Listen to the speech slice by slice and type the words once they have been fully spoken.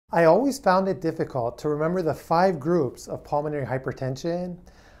I always found it difficult to remember the 5 groups of pulmonary hypertension.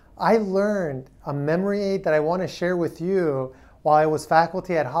 I learned a memory aid that I want to share with you while I was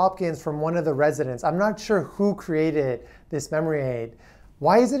faculty at Hopkins from one of the residents. I'm not sure who created this memory aid.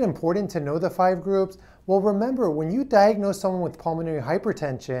 Why is it important to know the 5 groups? Well, remember, when you diagnose someone with pulmonary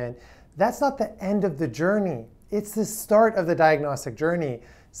hypertension, that's not the end of the journey. It's the start of the diagnostic journey.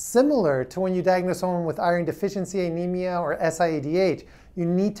 Similar to when you diagnose someone with iron deficiency anemia or SIADH, you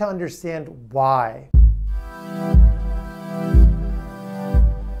need to understand why.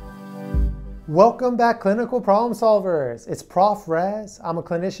 Welcome back, clinical problem solvers. It's Prof. Rez. I'm a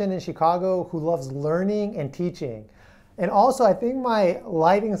clinician in Chicago who loves learning and teaching. And also, I think my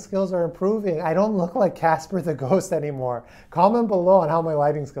lighting skills are improving. I don't look like Casper the Ghost anymore. Comment below on how my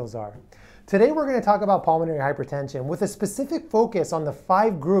lighting skills are. Today, we're going to talk about pulmonary hypertension with a specific focus on the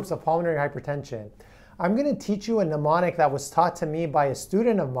 5 groups of pulmonary hypertension. I'm going to teach you a mnemonic that was taught to me by a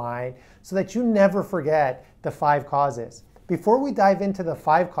student of mine so that you never forget the 5 causes. Before we dive into the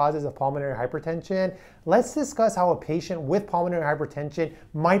 5 causes of pulmonary hypertension, let's discuss how a patient with pulmonary hypertension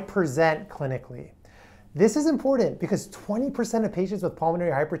might present clinically. This is important because 20% of patients with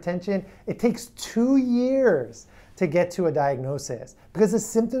pulmonary hypertension, it takes 2 years to get to a diagnosis because the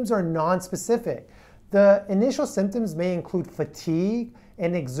symptoms are non-specific. The initial symptoms may include fatigue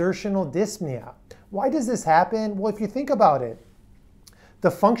and exertional dyspnea. Why does this happen? Well, if you think about it,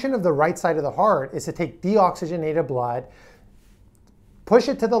 the function of the right side of the heart is to take deoxygenated blood, push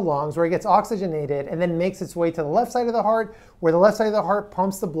it to the lungs where it gets oxygenated, and then makes its way to the left side of the heart, where the left side of the heart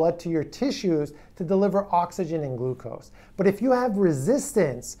pumps the blood to your tissues to deliver oxygen and glucose. But if you have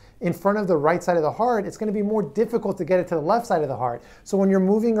resistance in front of the right side of the heart, it's going to be more difficult to get it to the left side of the heart. So when you're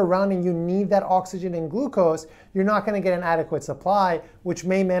moving around and you need that oxygen and glucose, you're not going to get an adequate supply, which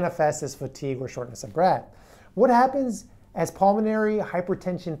may manifest as fatigue or shortness of breath. What happens as pulmonary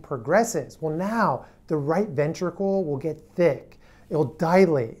hypertension progresses? Well, now the right ventricle will get thick. It'll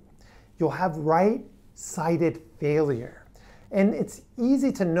dilate. You'll have right-sided failure. And it's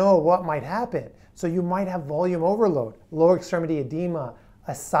easy to know what might happen. So you might have volume overload, lower extremity edema,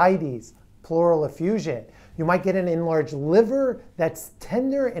 ascites, pleural effusion. You might get an enlarged liver that's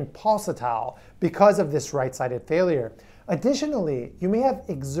tender and pulsatile because of this right-sided failure. Additionally, you may have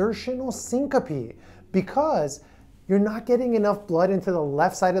exertional syncope because you're not getting enough blood into the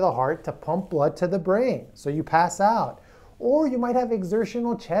left side of the heart to pump blood to the brain. So you pass out. Or you might have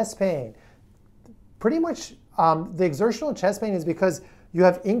exertional chest pain. Pretty much the exertional chest pain is because you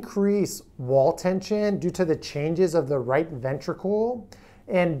have increased wall tension due to the changes of the right ventricle.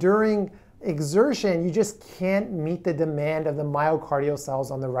 And during exertion, you just can't meet the demand of the myocardial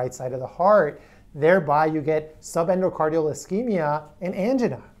cells on the right side of the heart. Thereby, you get subendocardial ischemia and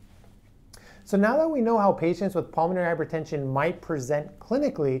angina. So now that we know how patients with pulmonary hypertension might present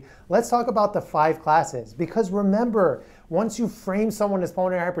clinically, let's talk about the 5 classes. Because remember, once you frame someone as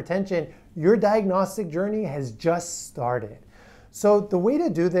pulmonary hypertension, your diagnostic journey has just started. So the way to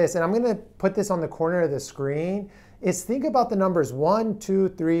do this, and I'm going to put this on the corner of the screen, is think about the numbers 1, 2,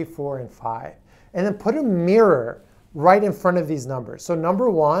 3, 4, and 5. And then put a mirror right in front of these numbers. So number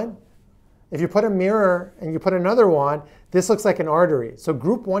 1, if you put a mirror and you put another one, this looks like an artery. So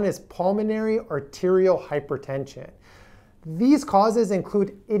group 1 is pulmonary arterial hypertension. These causes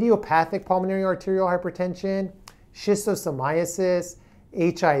include idiopathic pulmonary arterial hypertension, schistosomiasis,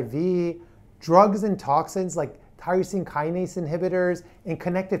 HIV, drugs and toxins like tyrosine kinase inhibitors, and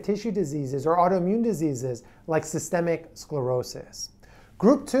connective tissue diseases or autoimmune diseases like systemic sclerosis.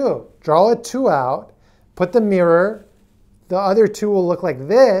 Group 2, draw a 2 out, put the mirror, the other 2 will look like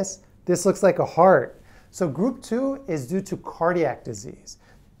this. This looks like a heart. So group 2 is due to cardiac disease.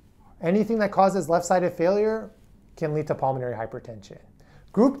 Anything that causes left-sided failure can lead to pulmonary hypertension.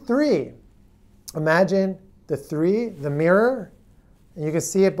 Group 3, imagine the 3, the mirror, and you can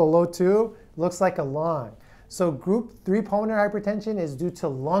see it below 2, looks like a lung. So group 3 pulmonary hypertension is due to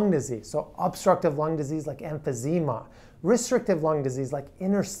lung disease. So obstructive lung disease like emphysema, restrictive lung disease like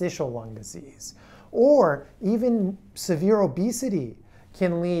interstitial lung disease, or even severe obesity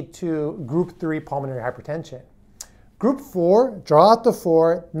can lead to group 3 pulmonary hypertension. Group 4, draw out the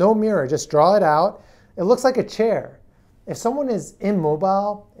 4, no mirror, just draw it out. It looks like a chair. If someone is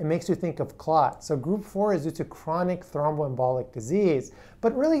immobile, it makes you think of clot. So group 4 is due to chronic thromboembolic disease,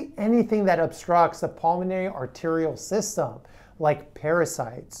 but really anything that obstructs the pulmonary arterial system, like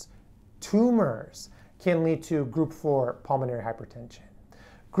parasites, tumors, can lead to group 4 pulmonary hypertension.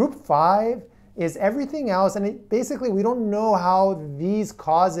 Group 5 is everything else, and basically we don't know how these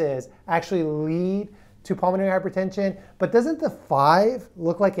causes actually lead to pulmonary hypertension, but doesn't the 5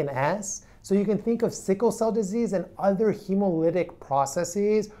 look like an S? So you can think of sickle cell disease and other hemolytic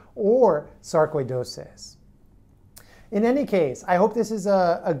processes or sarcoidosis. In any case, I hope this is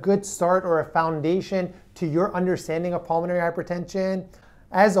a good start or a foundation to your understanding of pulmonary hypertension.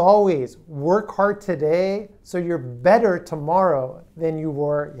 As always, work hard today so you're better tomorrow than you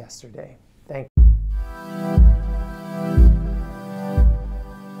were yesterday.